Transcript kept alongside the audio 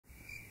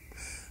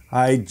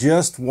I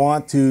just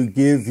want to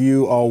give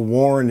you a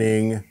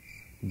warning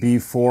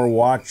before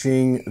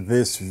watching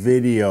this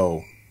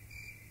video.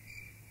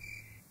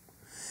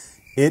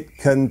 It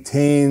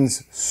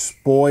contains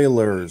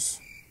spoilers.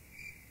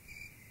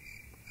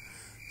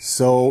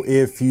 So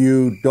if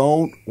you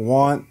don't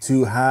want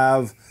to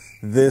have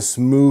this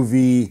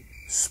movie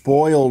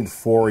spoiled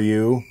for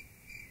you,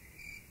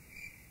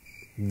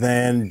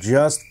 then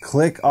just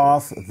click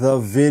off the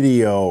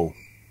video.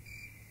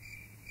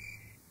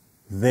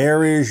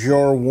 There is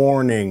your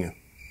warning.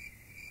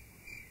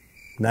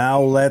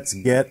 Now let's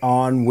get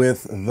on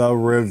with the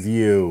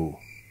review.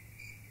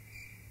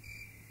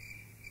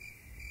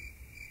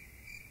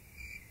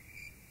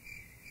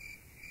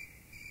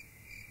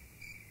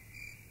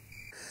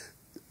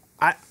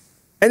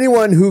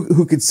 Anyone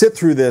who could sit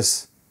through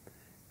this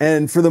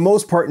and for the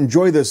most part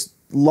enjoy this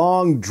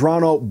long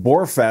drawn out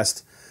bore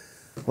fest,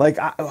 like,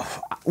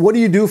 what do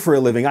you do for a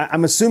living?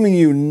 I'm assuming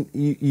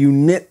you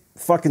knit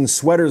fucking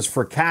sweaters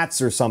for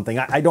cats or something.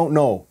 I don't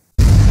know.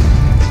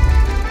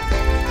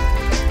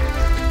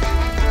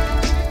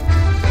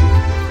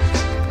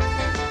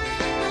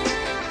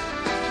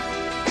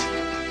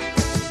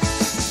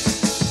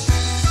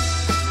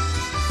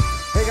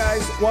 Hey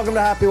guys, welcome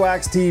to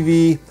Happywax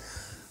TV.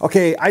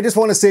 Okay, I just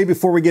want to say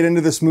before we get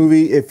into this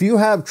movie, if you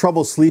have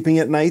trouble sleeping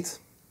at night,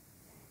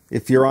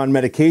 if you're on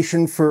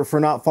medication for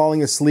not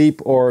falling asleep,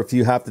 or if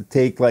you have to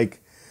take like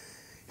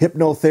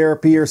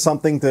hypnotherapy or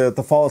something to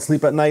fall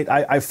asleep at night,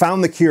 I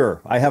found the cure.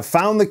 I have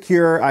found the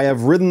cure. I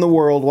have ridden the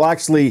world. Well,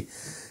 actually,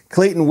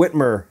 Clayton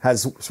Whitmer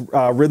has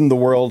ridden the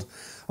world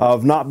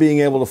of not being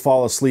able to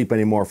fall asleep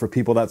anymore for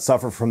people that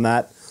suffer from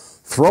that.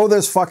 Throw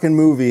this fucking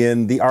movie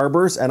in, The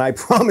Arbors, and I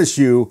promise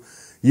you,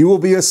 you will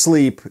be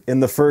asleep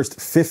in the first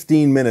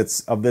 15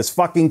 minutes of this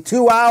fucking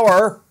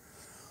 2-hour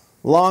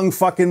long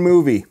fucking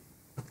movie.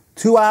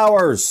 2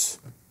 hours.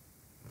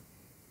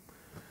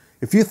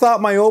 If you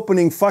thought my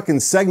opening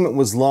fucking segment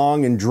was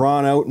long and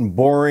drawn out and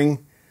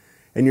boring,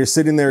 and you're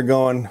sitting there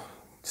going,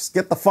 just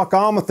get the fuck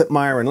on with it,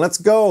 Myron. Let's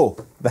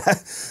go.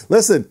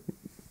 Listen,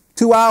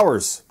 2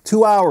 hours.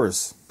 2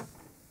 hours.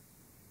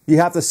 You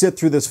have to sit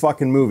through this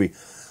fucking movie.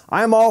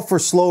 I'm all for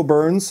slow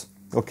burns,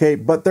 okay,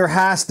 but there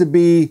has to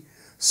be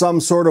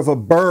some sort of a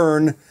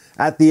burn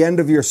at the end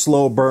of your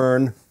slow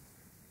burn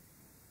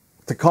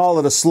to call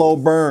it a slow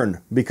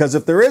burn. Because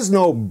if there is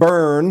no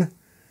burn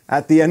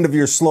at the end of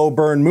your slow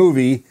burn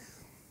movie,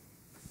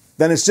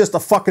 then it's just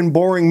a fucking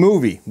boring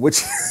movie,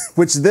 which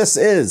this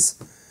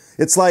is.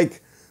 It's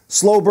like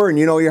slow burn.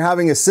 You know, you're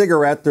having a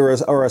cigarette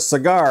or a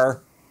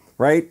cigar,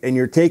 right? And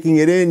you're taking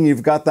it in,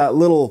 you've got that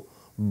little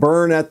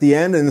burn at the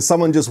end, and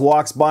someone just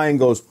walks by and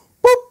goes,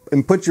 boop,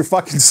 and puts your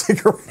fucking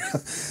cigarette.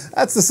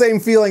 That's the same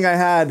feeling I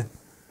had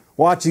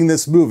watching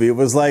this movie. It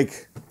was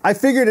like, I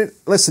figured it,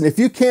 listen, if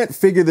you can't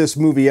figure this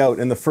movie out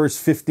in the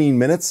first 15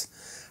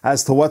 minutes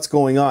as to what's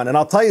going on, and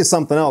I'll tell you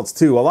something else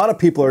too, a lot of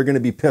people are going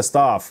to be pissed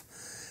off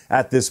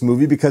at this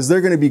movie because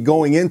they're going to be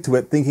going into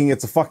it thinking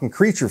it's a fucking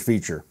creature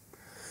feature.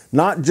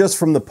 Not just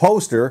from the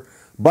poster,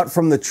 but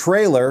from the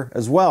trailer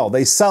as well.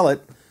 They sell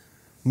it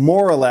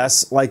more or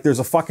less like there's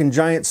a fucking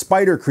giant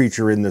spider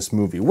creature in this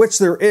movie, which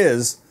there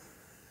is,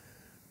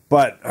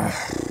 but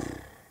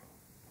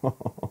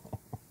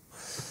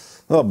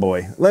oh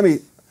boy, let me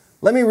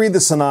read the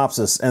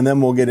synopsis and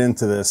then we'll get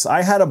into this.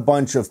 I had a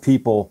bunch of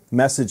people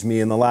message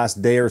me in the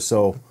last day or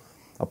so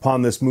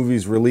upon this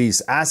movie's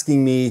release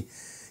asking me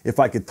if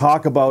I could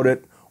talk about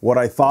it, what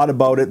I thought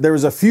about it. There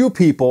was a few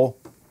people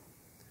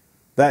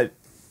that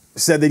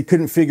said they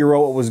couldn't figure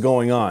out what was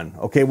going on.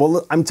 Okay,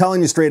 well, I'm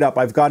telling you straight up,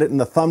 I've got it in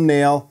the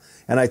thumbnail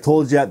and I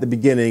told you at the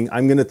beginning,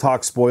 I'm going to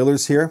talk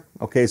spoilers here.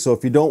 Okay, so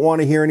if you don't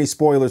want to hear any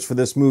spoilers for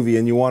this movie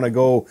and you want to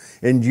go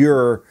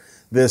endure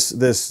this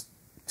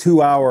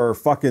 2-hour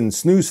fucking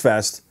snooze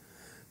fest,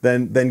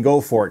 then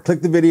go for it.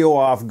 Click the video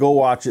off, go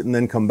watch it, and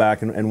then come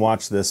back and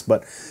watch this.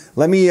 But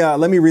let me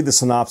read the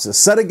synopsis.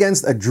 Set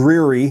against a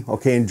dreary,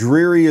 okay, and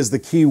dreary is the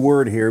key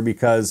word here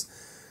because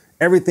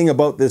everything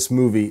about this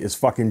movie is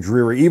fucking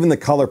dreary. Even the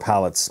color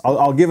palettes.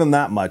 I'll give them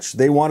that much.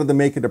 They wanted to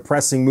make a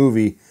depressing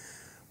movie.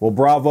 Well,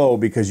 bravo,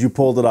 because you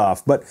pulled it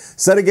off. But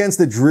set against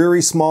a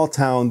dreary small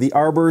town, The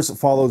Arbors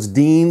follows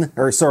Ethan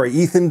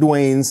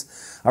Dwaynes,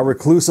 a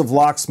reclusive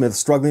locksmith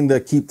struggling to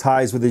keep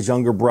ties with his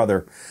younger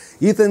brother.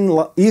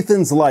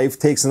 Ethan's life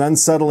takes an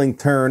unsettling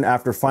turn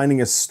after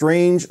finding a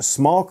strange,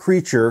 small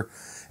creature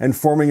and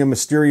forming a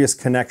mysterious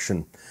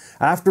connection.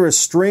 After a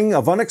string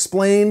of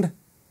unexplained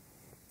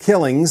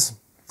killings,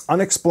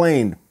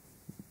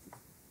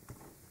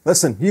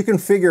 listen, you can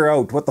figure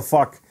out what the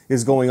fuck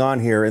is going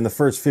on here in the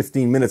first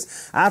 15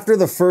 minutes. After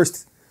the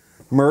first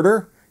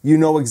murder, you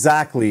know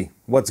exactly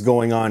what's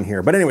going on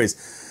here. But anyways,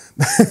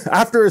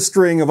 after a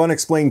string of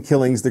unexplained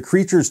killings, the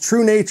creature's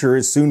true nature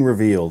is soon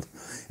revealed,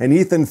 and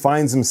Ethan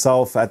finds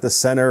himself at the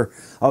center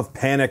of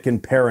panic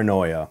and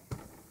paranoia.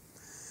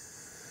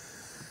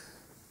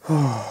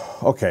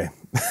 Okay.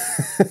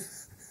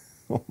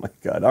 Oh my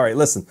God. All right,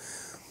 listen.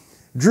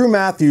 Drew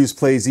Matthews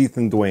plays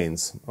Ethan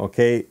Dwaynes,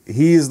 okay?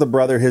 He is the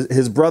brother.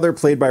 His brother,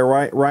 played by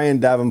Ryan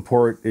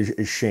Davenport,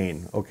 is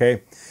Shane,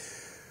 okay?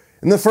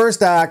 In the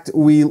first act,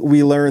 we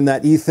learn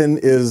that Ethan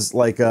is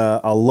like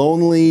a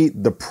lonely,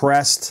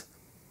 depressed,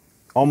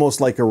 almost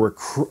like a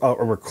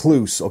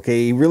recluse,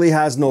 okay? He really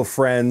has no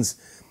friends.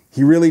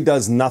 He really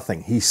does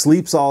nothing. He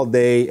sleeps all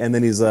day, and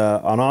then he's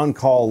an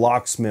on-call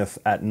locksmith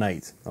at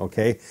night,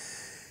 okay?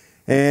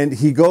 And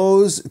he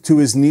goes to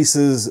his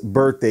niece's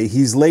birthday.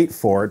 He's late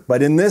for it,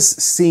 but in this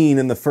scene,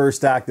 in the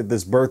first act at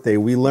this birthday,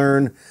 we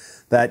learn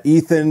that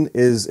Ethan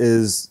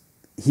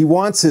he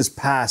wants his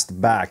past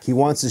back. He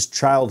wants his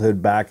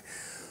childhood back.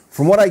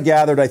 From what I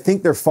gathered, I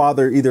think their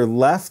father either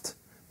left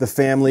the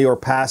family or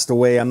passed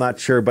away. I'm not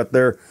sure, but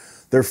their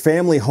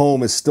family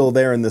home is still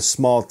there in this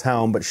small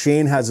town. But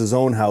Shane has his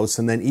own house,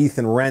 and then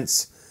Ethan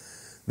rents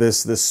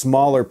this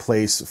smaller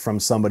place from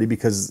somebody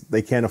because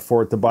they can't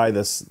afford to buy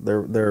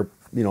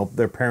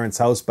their parents'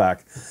 house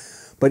back.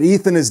 But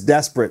Ethan is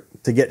desperate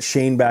to get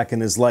Shane back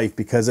in his life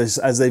because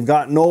as they've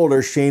gotten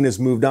older, Shane has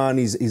moved on.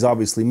 He's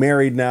obviously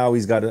married now.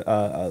 He's got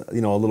a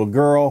little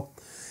girl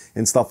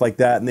and stuff like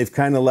that. And they've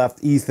kind of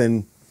left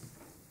Ethan,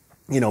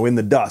 in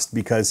the dust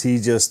because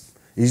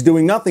he's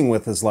doing nothing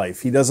with his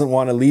life. He doesn't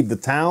want to leave the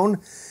town.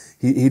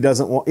 He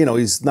doesn't want,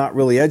 he's not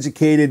really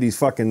educated. He's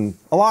fucking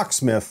a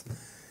locksmith,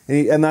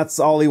 and that's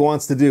all he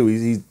wants to do.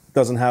 He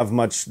doesn't have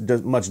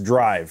much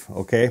drive.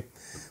 Okay.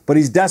 But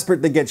he's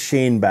desperate to get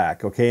Shane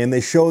back, okay? And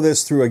they show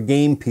this through a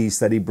game piece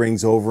that he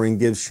brings over and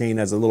gives Shane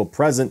as a little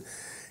present.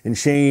 And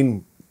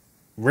Shane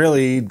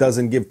really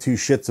doesn't give two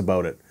shits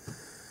about it.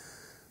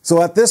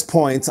 So at this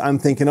point, I'm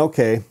thinking,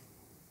 okay,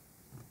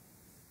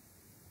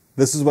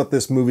 this is what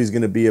this movie's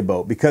going to be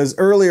about. Because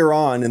earlier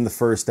on in the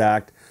first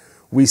act,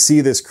 we see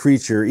this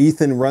creature.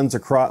 Ethan runs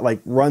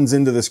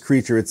into this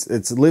creature.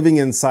 It's living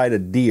inside a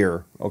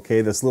deer,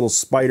 okay? This little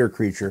spider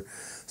creature.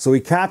 So he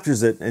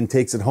captures it and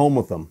takes it home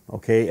with him,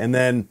 okay? And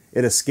then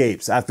it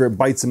escapes after it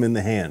bites him in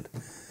the hand.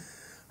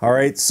 All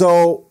right,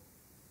 so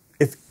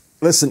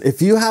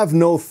if you have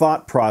no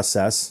thought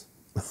process,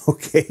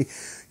 okay,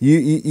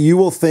 you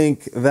will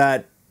think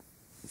that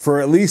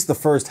for at least the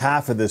first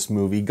half of this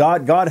movie,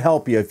 God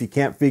help you if you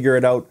can't figure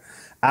it out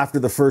after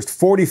the first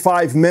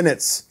 45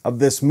 minutes of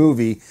this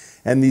movie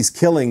and these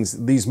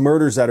killings, these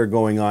murders that are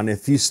going on,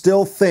 if you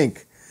still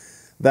think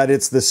that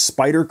it's this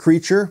spider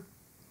creature,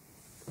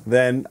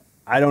 then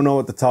I don't know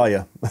what to tell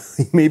you.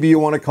 Maybe you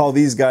want to call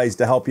these guys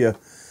to help you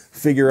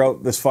figure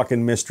out this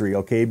fucking mystery,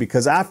 okay?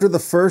 Because after the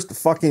first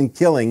fucking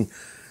killing,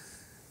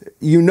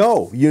 you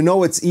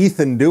know it's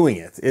Ethan doing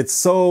it.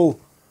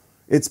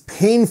 It's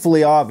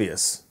painfully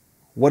obvious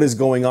what is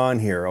going on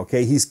here,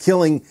 okay? He's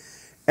killing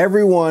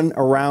everyone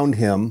around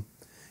him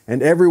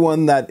and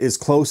everyone that is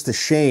close to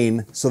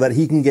Shane so that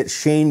he can get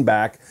Shane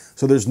back.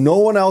 So there's no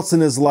one else in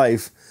his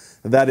life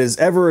that is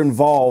ever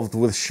involved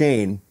with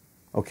Shane.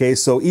 Okay,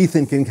 so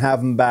Ethan can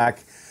have him back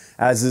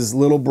as his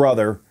little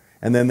brother,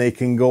 and then they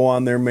can go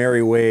on their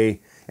merry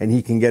way, and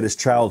he can get his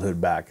childhood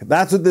back.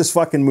 That's what this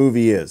fucking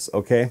movie is,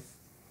 okay?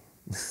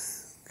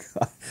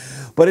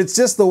 But it's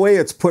just the way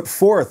it's put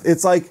forth.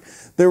 It's like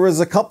there was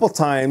a couple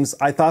times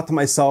I thought to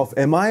myself,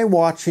 am I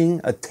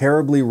watching a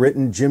terribly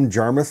written Jim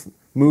Jarmusch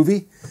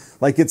movie?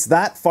 Like, it's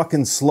that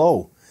fucking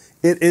slow.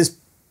 It is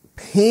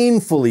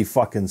painfully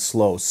fucking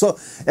slow. So,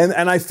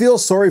 and I feel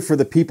sorry for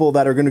the people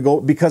that are going to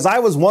go, because I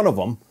was one of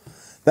them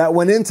that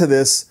went into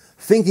this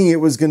thinking it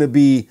was going to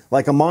be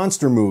like a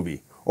monster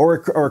movie or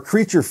a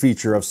creature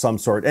feature of some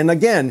sort. And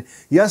again,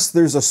 yes,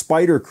 there's a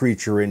spider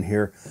creature in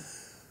here,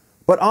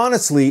 but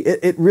honestly,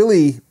 it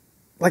really,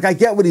 like, I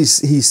get what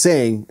he's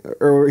saying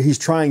or he's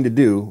trying to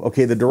do.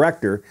 Okay, the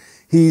director,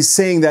 he's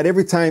saying that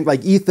every time,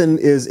 like, Ethan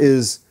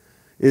is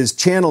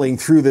channeling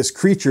through this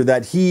creature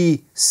that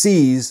he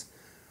sees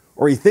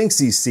or he thinks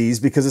he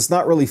sees because it's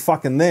not really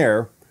fucking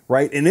there,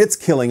 right? And it's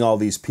killing all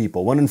these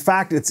people when in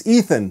fact it's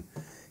Ethan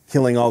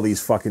killing all these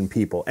fucking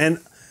people. And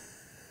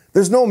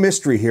there's no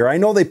mystery here. I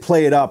know they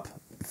play it up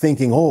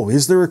thinking, oh,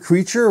 is there a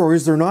creature or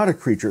is there not a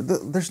creature?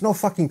 There's no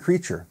fucking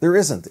creature. There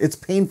isn't. It's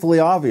painfully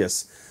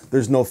obvious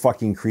there's no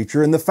fucking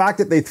creature. And the fact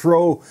that they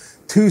throw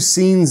two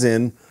scenes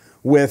in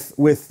with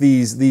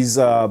these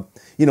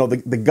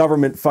the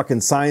government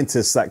fucking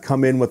scientists that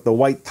come in with the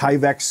white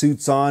Tyvek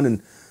suits on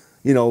and,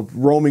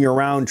 roaming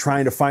around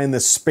trying to find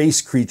this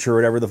space creature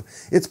or whatever.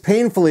 It's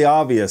painfully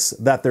obvious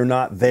that they're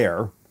not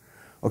there.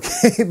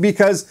 Okay,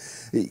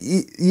 because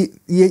you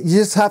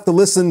just have to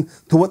listen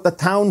to what the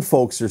town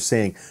folks are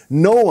saying.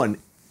 No one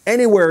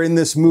anywhere in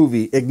this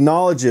movie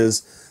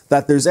acknowledges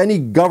that there's any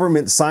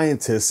government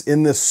scientists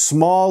in this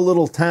small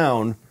little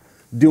town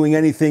doing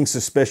anything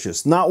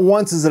suspicious. Not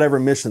once is it ever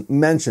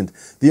mentioned.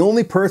 The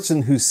only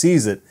person who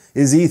sees it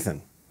is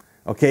Ethan.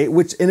 Okay,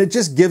 and it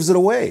just gives it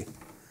away.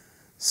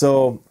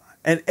 So,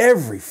 and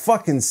every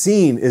fucking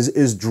scene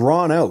is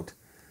drawn out.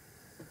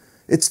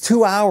 It's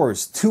 2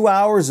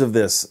 hours of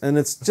this, and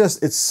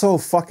it's so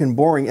fucking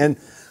boring. And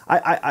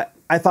I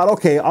thought,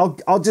 okay,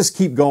 I'll just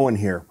keep going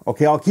here.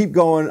 Okay, I'll keep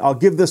going. I'll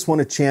give this one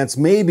a chance.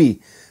 Maybe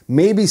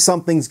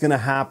something's gonna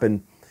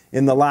happen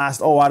in the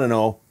last, I don't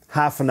know,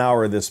 half an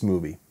hour of this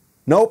movie.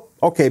 Nope.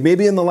 Okay,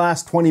 maybe in the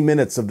last 20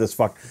 minutes of this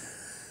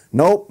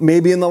Nope.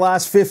 Maybe in the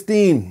last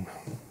 15.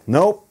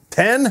 Nope.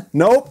 10?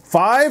 Nope.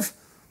 5?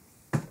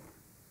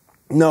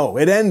 No,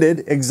 it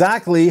ended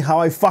exactly how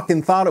I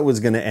fucking thought it was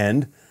going to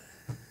end.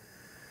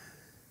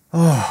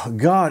 Oh,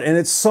 God. And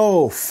it's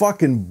so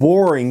fucking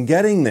boring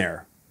getting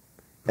there.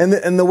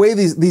 And the way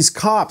these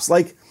cops,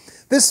 like,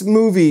 this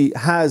movie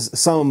has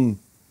some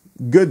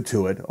good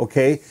to it,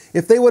 okay?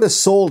 If they would have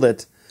sold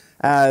it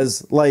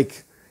as,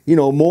 like, you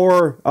know,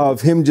 more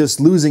of him just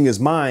losing his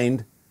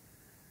mind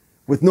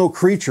with no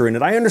creature in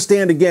it. I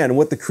understand, again,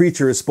 what the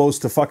creature is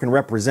supposed to fucking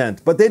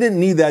represent, but they didn't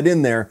need that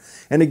in there.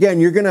 And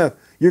again, you're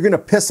gonna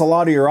piss a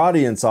lot of your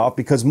audience off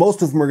because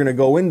most of them are gonna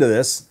go into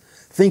this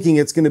thinking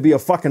it's gonna be a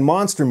fucking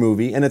monster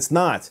movie, and it's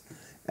not.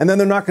 And then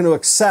they're not gonna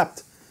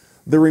accept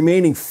the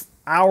remaining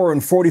hour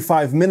and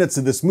 45 minutes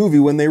of this movie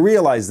when they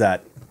realize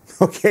that,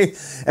 okay?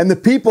 And the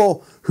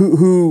people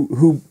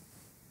who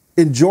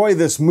enjoy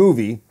this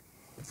movie,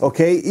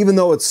 okay, even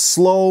though it's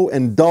slow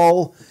and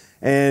dull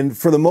and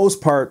for the most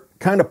part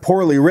kind of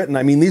poorly written.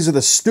 I mean, these are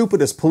the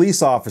stupidest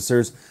police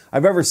officers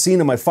I've ever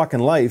seen in my fucking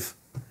life.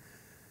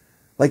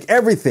 Like,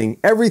 everything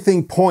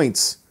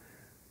points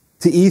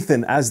to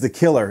Ethan as the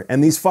killer,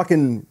 and these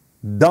fucking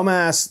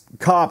dumbass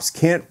cops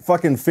can't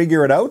fucking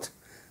figure it out.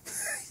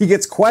 He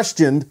gets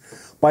questioned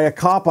by a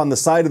cop on the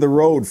side of the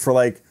road for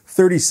like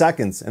 30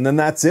 seconds, and then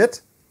that's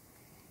it.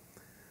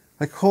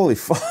 Like, holy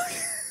fuck.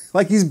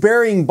 Like, he's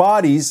burying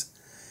bodies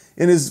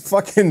in his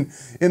fucking,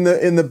 in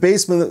the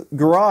basement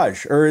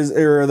garage, or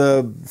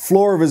the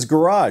floor of his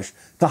garage,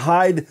 to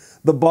hide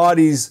the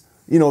bodies,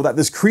 you know, that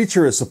this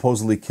creature is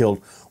supposedly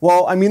killed.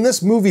 Well, I mean,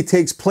 this movie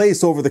takes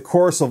place over the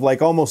course of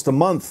like almost a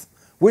month.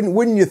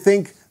 Wouldn't you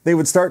think they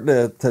would start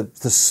to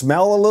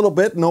smell a little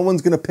bit? No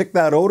one's going to pick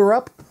that odor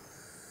up?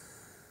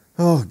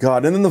 Oh,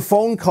 God. And then the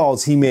phone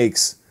calls he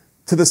makes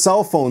to the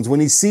cell phones when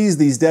he sees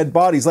these dead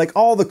bodies, like,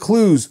 all the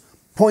clues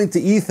point to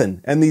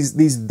Ethan, and these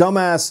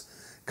dumbass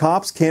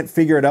cops can't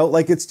figure it out.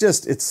 Like,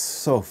 it's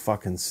so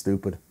fucking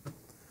stupid.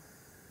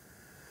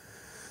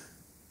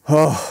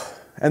 Oh,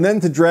 and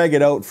then to drag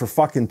it out for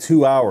fucking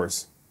 2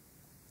 hours.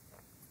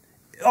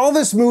 All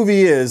this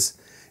movie is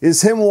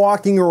him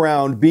walking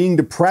around being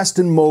depressed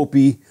and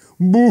mopey,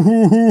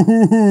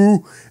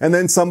 boo-hoo-hoo-hoo-hoo, and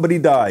then somebody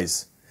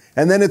dies.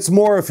 And then it's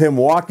more of him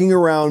walking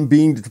around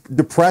being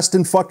depressed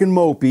and fucking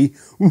mopey,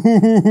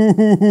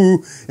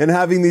 and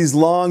having these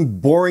long,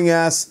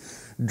 boring-ass,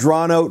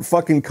 drawn-out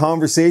fucking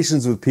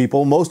conversations with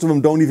people. Most of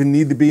them don't even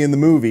need to be in the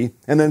movie.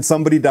 And then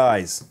somebody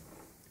dies.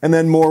 And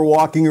then more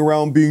walking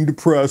around being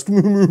depressed,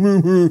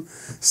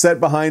 set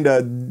behind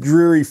a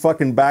dreary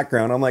fucking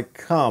background. I'm like,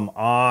 come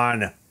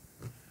on.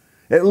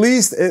 At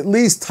least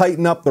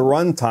tighten up the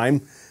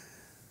runtime.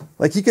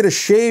 Like, you could have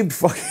shaved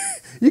fucking...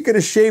 You could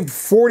have shaved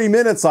 40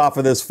 minutes off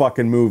of this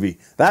fucking movie.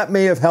 That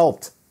may have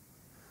helped.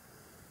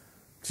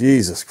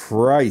 Jesus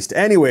Christ.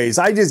 Anyways,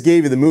 I just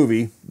gave you the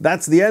movie.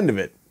 That's the end of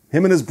it.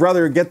 Him and his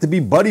brother get to be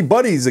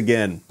buddies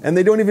again. And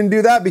they don't even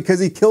do that because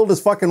he killed his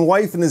fucking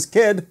wife and his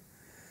kid.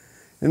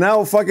 And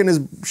now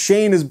fucking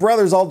Shane, his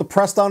brother's all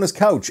depressed on his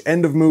couch.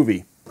 End of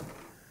movie.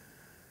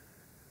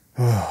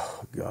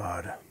 Oh,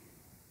 God.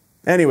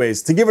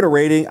 Anyways, to give it a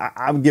rating,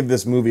 I'll give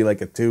this movie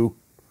like a 2.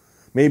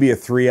 Maybe a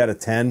 3 out of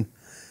 10.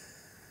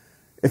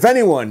 If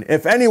anyone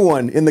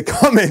in the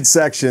comment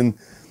section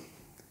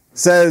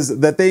says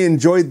that they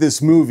enjoyed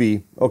this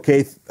movie,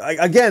 okay,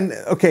 again,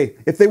 okay,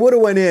 if they would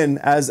have went in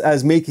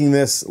as making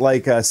this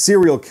like a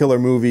serial killer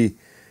movie,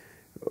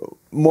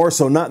 more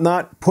so,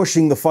 not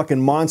pushing the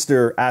fucking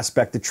monster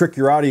aspect to trick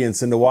your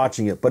audience into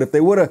watching it, but if they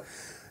would have,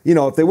 you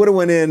know, if they would have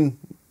went in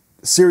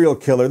serial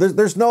killer,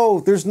 there's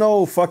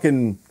no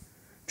fucking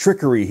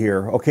trickery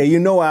here, okay? You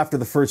know, after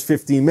the first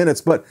 15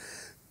 minutes, but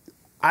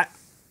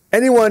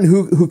anyone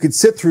who could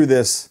sit through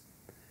this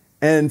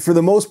and for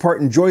the most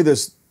part enjoy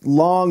this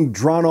long,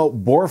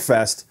 drawn-out bore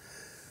fest,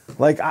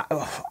 like,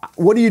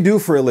 what do you do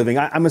for a living?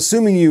 I'm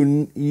assuming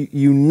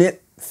you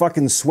knit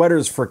fucking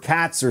sweaters for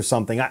cats or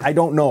something. I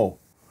don't know.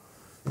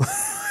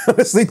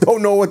 Honestly,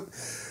 don't know what...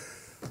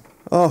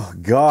 Oh,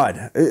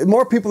 God.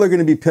 More people are going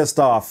to be pissed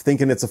off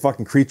thinking it's a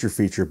fucking creature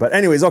feature. But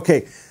anyways,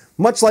 okay.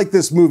 Much like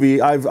this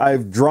movie,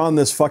 I've drawn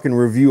this fucking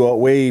review out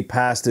way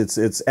past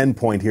its end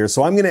point here.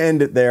 So I'm going to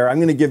end it there. I'm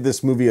going to give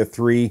this movie a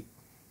 3,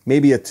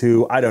 maybe a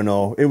 2. I don't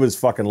know. It was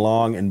fucking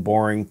long and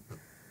boring.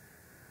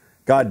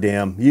 God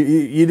damn.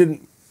 You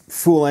didn't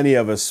fool any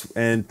of us.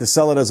 And to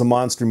sell it as a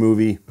monster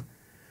movie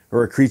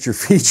or a creature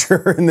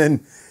feature and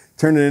then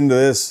turn it into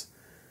this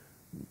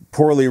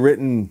poorly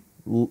written,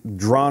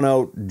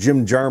 drawn-out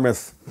Jim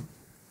Jarmuth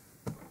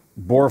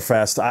bore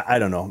fest. I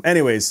don't know.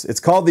 Anyways, it's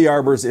called The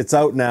Arbors. It's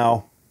out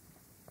now.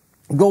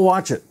 Go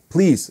watch it,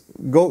 please.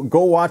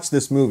 Go watch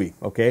this movie,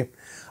 okay?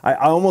 I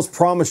almost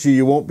promise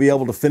you won't be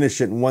able to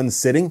finish it in one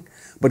sitting,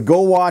 but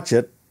go watch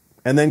it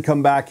and then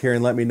come back here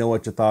and let me know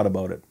what you thought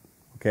about it,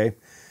 okay?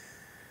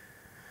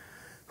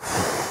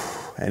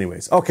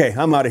 Anyways, okay,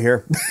 I'm out of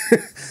here.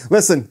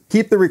 Listen,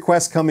 keep the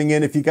requests coming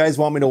in. If you guys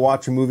want me to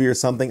watch a movie or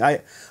something,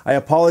 I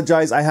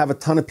apologize. I have a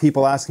ton of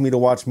people asking me to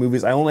watch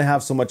movies. I only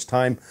have so much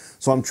time,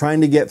 so I'm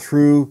trying to get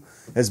through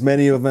as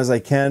many of them as I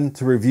can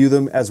to review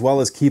them, as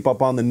well as keep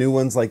up on the new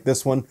ones like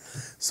this one.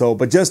 So,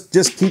 but just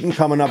keep them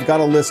coming. I've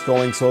got a list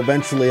going, so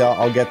eventually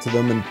I'll get to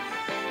them,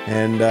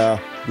 and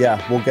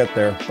yeah, we'll get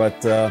there. But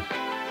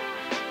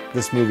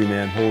this movie,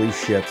 man, holy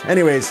shit.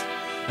 Anyways,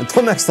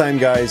 until next time,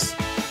 guys,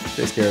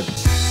 stay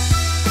scared.